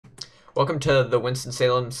Welcome to the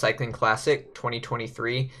Winston-Salem Cycling Classic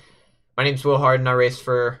 2023. My name's Will Harden. I race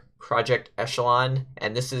for Project Echelon,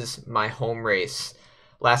 and this is my home race.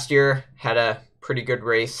 Last year, had a pretty good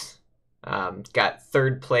race, got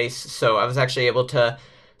third place, so I was actually able to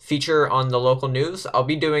feature on the local news. I'll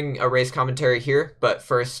be doing a race commentary here, but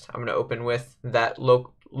first I'm going to open with that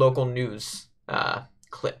local news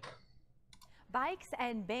clip. Bikes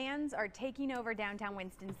and bands are taking over downtown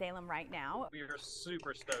Winston-Salem right now. We are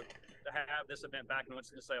super stoked to have this event back in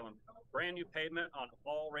Winston-Salem. Brand new pavement on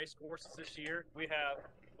all race courses this year. We have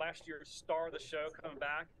last year's star of the show coming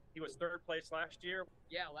back. He was third place last year.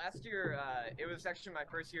 Yeah, last year, it was actually my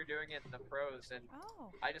first year doing it in the pros, and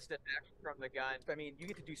I just attacked from the gun. I mean, you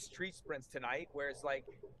get to do street sprints tonight, whereas, like,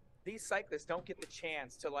 these cyclists don't get the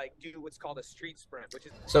chance to, like, do what's called a street sprint, which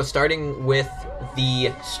is... So starting with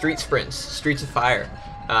the street sprints, Streets of Fire,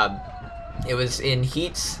 it was in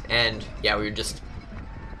heats, and yeah, we would just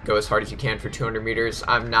go as hard as you can for 200 meters.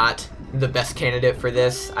 I'm not the best candidate for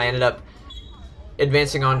this. I ended up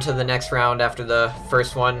advancing on to the next round after the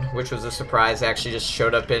first one, which was a surprise. I actually just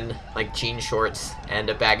showed up in like jean shorts and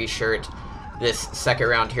a baggy shirt. This second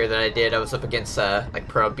round here that I did, I was up against like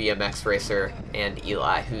pro BMX racer and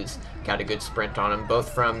Eli, who's got a good sprint on him,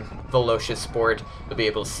 both from Velocious Sport. You'll be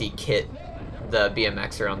able to see Kit, the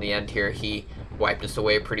BMXer on the end here. He wiped us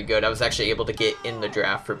away pretty good. I was actually able to get in the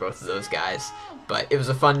draft for both of those guys. But it was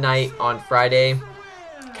a fun night on Friday.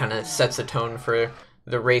 Kind of sets the tone for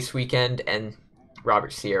the race weekend, and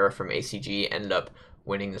Robert Sierra from ACG ended up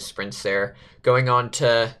winning the sprints there. Going on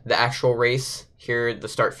to the actual race here, the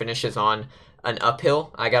start finish is on an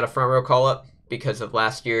uphill. I got a front row call up because of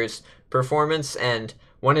last year's performance and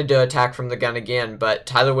wanted to attack from the gun again, but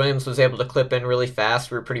Tyler Williams was able to clip in really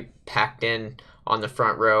fast. We were pretty packed in on the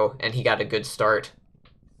front row, and he got a good start.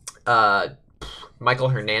 Michael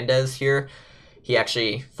Hernandez here, he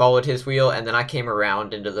actually followed his wheel, and then I came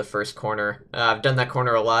around into the first corner. I've done that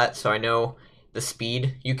corner a lot, so I know the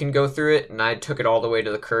speed you can go through it, and I took it all the way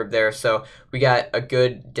to the curb there, so we got a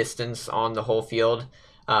good distance on the whole field.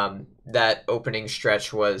 That opening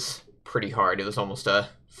stretch was pretty hard. It was almost a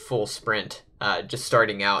full sprint just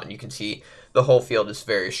starting out, and you can see the whole field is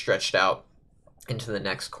very stretched out into the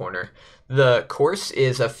next corner. The course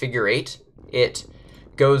is a figure eight. It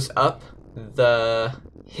goes up the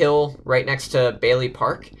hill right next to Bailey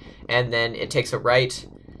Park, and then it takes a right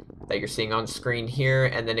that you're seeing on screen here,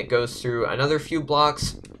 and then it goes through another few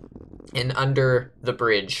blocks and under the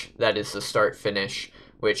bridge. That is the start finish,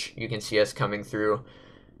 which you can see us coming through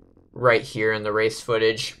right here in the race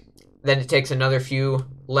footage. Then it takes another few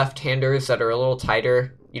left-handers that are a little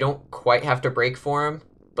tighter. You don't quite have to brake for them,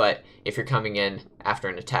 but if you're coming in after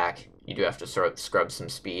an attack, you do have to sort of scrub some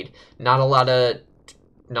speed. Not a lot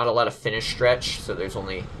of finish stretch, so there's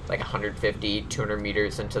only like 150, 200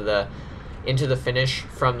 meters into the finish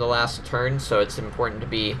from the last turn, so it's important to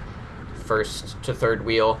be first to third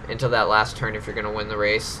wheel into that last turn if you're going to win the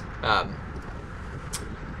race.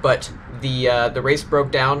 But the race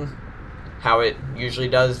broke down how it usually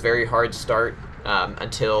does. Very hard start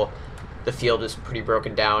until the field is pretty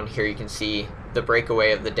broken down. Here you can see the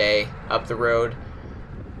breakaway of the day up the road.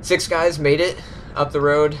 6 guys made it up the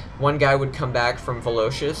road. 1 guy would come back from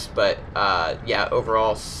Velocious, but yeah,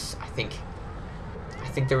 overall I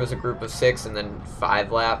think there was a group of 6 and then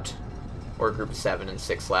 5 lapped, or a group of 7 and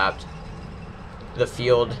 6 lapped. The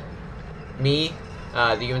field, me,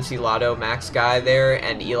 the UNC Lotto Max guy there,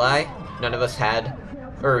 and Eli, none of us had,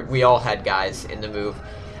 or we all had guys in the move,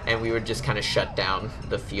 and we would just kind of shut down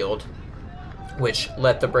the field, which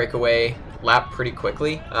let the breakaway lap pretty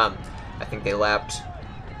quickly. I think they lapped,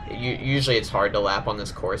 usually it's hard to lap on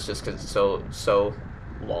this course just because it's so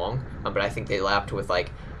long, but I think they lapped with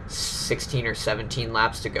like 16 or 17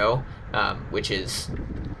 laps to go, which is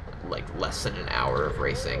like less than an hour of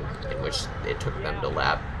racing in which it took them to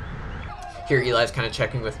lap. Here Eli's kind of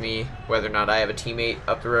checking with me whether or not I have a teammate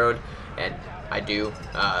up the road, and I do.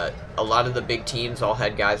 A lot of the big teams all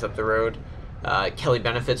had guys up the road. Kelly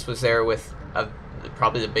Benefits was there with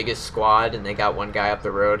probably the biggest squad, and they got 1 guy up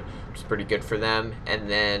the road, which is pretty good for them. And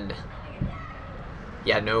then,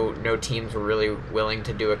 yeah, no teams were really willing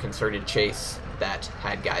to do a concerted chase that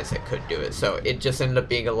had guys that could do it. So it just ended up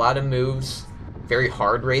being a lot of moves, very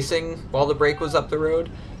hard racing while the break was up the road,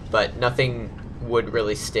 but nothing would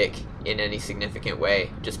really stick in any significant way.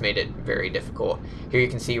 Just made it very difficult. Here you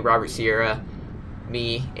can see Robert Sierra,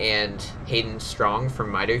 me, and Hayden Strong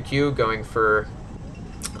from MitoQ going for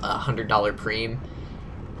a $100 preem.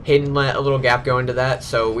 Hayden let a little gap go into that,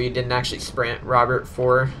 so we didn't actually sprint Robert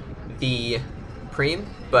for the preem,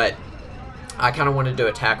 but I kind of wanted to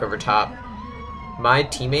attack over top. My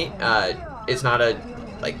teammate is not a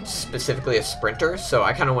like specifically a sprinter, so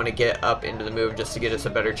I kind of want to get up into the move just to get us a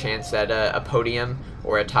better chance at a podium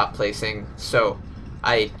or a top placing. So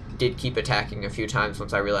I did keep attacking a few times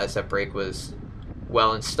once I realized that break was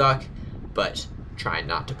well and stuck, but trying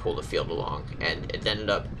not to pull the field along, and it ended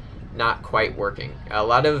up not quite working. A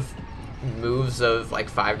lot of moves of like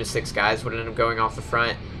 5 to 6 guys would end up going off the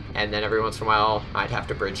front, and then every once in a while I'd have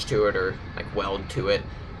to bridge to it or like weld to it.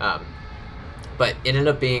 But it ended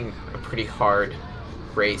up being a pretty hard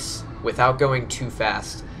race without going too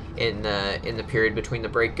fast in the period between the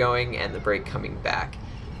break going and the break coming back.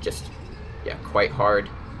 Just, yeah, quite hard,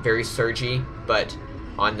 very surgy, but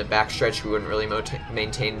on the backstretch we wouldn't really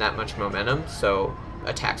maintain that much momentum, so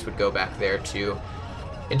attacks would go back there too.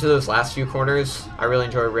 Into those last few corners, I really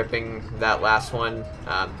enjoy ripping that last one.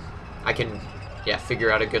 I can, yeah,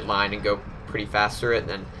 figure out a good line and go pretty fast through it, and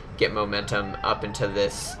then get momentum up into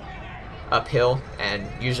this uphill, and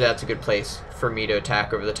usually that's a good place for me to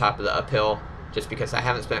attack over the top of the uphill, just because I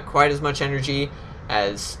haven't spent quite as much energy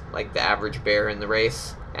as like the average bear in the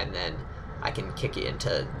race, and then I can kick it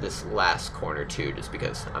into this last corner too, just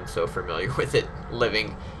because I'm so familiar with it,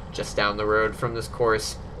 living just down the road from this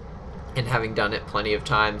course and having done it plenty of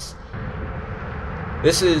times.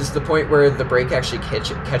 This is the point where the break actually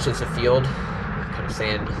catches the field. Kind of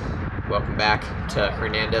saying welcome back to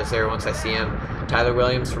Hernandez there once I see him. Tyler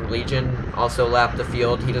Williams from Legion also lapped the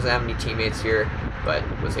field. He doesn't have any teammates here, but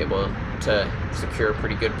was able to secure a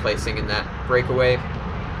pretty good placing in that breakaway.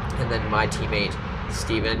 And then my teammate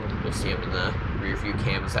Steven, you'll see him in the rear view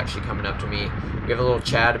cam, is actually coming up to me. We have a little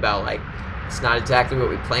chat about, like, it's not exactly what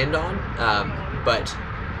we planned on, but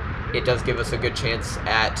it does give us a good chance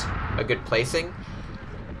at a good placing.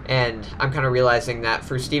 And I'm kind of realizing that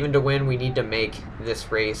for Steven to win, we need to make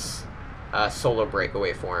this race a solo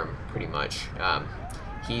breakaway for him, pretty much.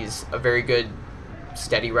 He's a very good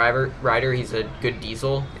steady rider. He's a good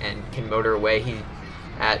diesel and can motor away. He,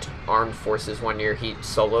 at Armed Forces one year, he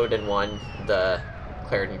soloed and won the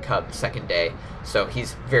Clarendon Cup second day. So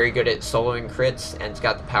he's very good at soloing crits and has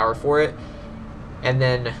got the power for it. And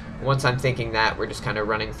then once I'm thinking that, we're just kind of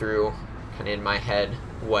running through, kind of in my head,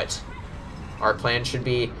 what our plan should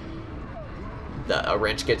be. A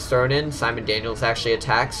wrench gets thrown in. Simon Daniels actually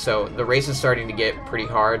attacks, so the race is starting to get pretty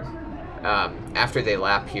hard. After they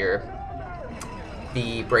lap here,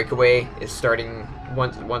 the breakaway is starting.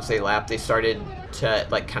 Once they lap, they started to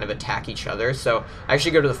like kind of attack each other. So I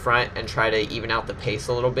actually go to the front and try to even out the pace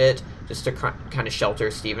a little bit, just to kind of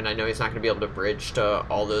shelter Steven. I know he's not going to be able to bridge to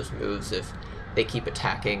all those moves if they keep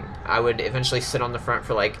attacking. I would eventually sit on the front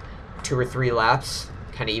for like 2 or 3 laps,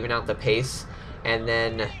 kind of even out the pace, and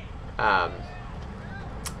then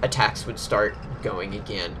attacks would start going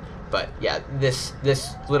again. But yeah, this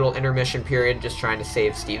little intermission period, just trying to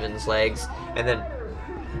save Steven's legs, and then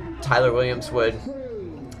Tyler Williams would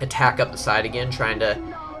attack up the side again, trying to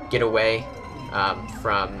get away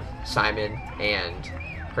from Simon and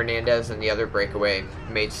Hernandez and the other breakaway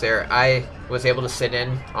mates there. I was able to sit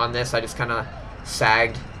in on this. I just kind of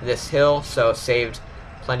sagged this hill, so saved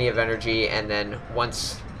plenty of energy, and then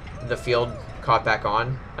once the field caught back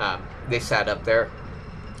on, they sat up there.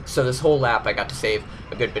 So this whole lap I got to save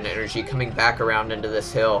a good bit of energy. Coming back around into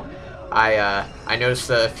this hill, I noticed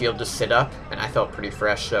the field just sit up, and I felt pretty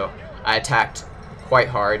fresh, so I attacked quite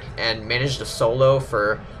hard and managed to solo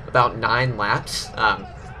for about 9 laps.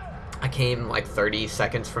 I came like 30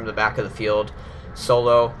 seconds from the back of the field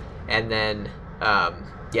solo, and then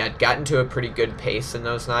yeah, got into a pretty good pace in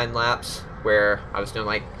those 9 laps where I was doing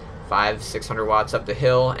like 500-600 watts up the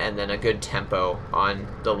hill, and then a good tempo on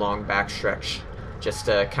the long back stretch just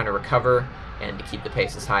to kind of recover and to keep the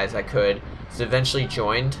pace as high as I could. Was eventually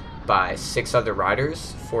joined by 6 other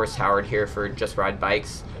riders. Forrest Howard here for Just Ride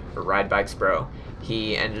Bikes, or Ride Bikes Bro.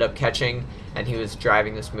 He ended up catching, and he was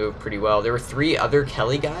driving this move pretty well. There were 3 other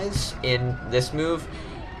Kelly guys in this move.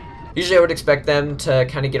 Usually I would expect them to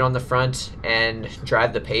kind of get on the front and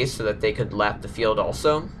drive the pace so that they could lap the field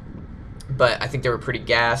also. But I think they were pretty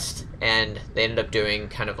gassed, and they ended up doing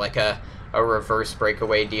kind of like a reverse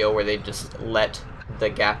breakaway deal where they just let the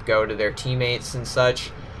gap go to their teammates and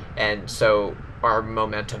such. And so our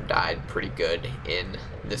momentum died pretty good in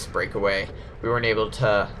this breakaway. We weren't able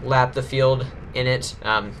to lap the field in it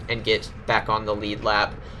and get back on the lead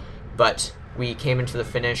lap, but we came into the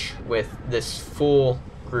finish with this full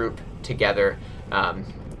group together,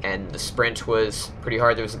 and the sprint was pretty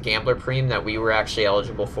hard. There was a gambler preem that we were actually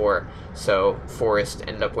eligible for, so Forrest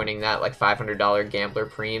ended up winning that like $500 gambler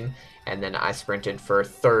preem, and then I sprinted for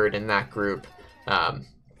 3rd in that group.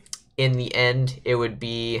 In the end, it would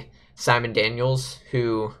be Simon Daniels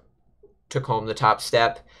who took home the top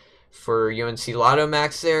step. for UNC Lotto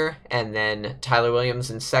Max there, and then Tyler Williams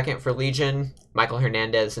in second for Legion, Michael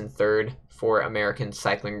Hernandez in third for American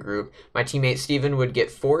Cycling Group. My teammate Steven would get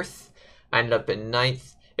fourth. I ended up in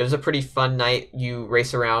ninth. It was a pretty fun night. You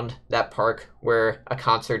race around that park where a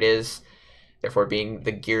concert is, therefore being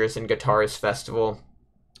the Gears and Guitars Festival.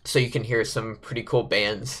 So you can hear some pretty cool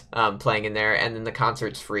bands playing in there, and then the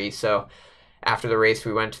concert's free. So after the race,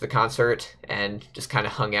 we went to the concert and just kind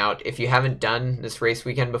of hung out. If you haven't done this race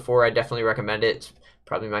weekend before, I definitely recommend it. It's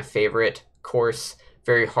probably my favorite course.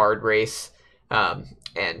 Very hard race,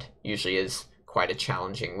 and usually is quite a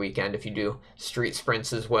challenging weekend if you do street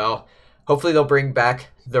sprints as well. Hopefully they'll bring back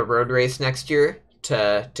the road race next year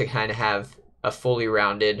to kind of have a fully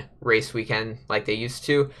rounded race weekend like they used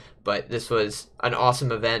to. But this was an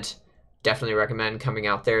awesome event. Definitely recommend coming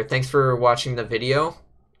out there. Thanks for watching the video.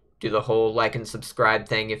 Do the whole like and subscribe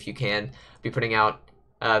thing if you can. I'll be putting out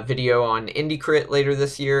a video on IndyCrit later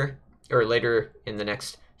this year, or later in the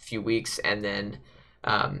next few weeks, and then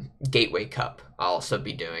Gateway Cup I'll also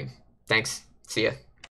be doing. Thanks. See ya.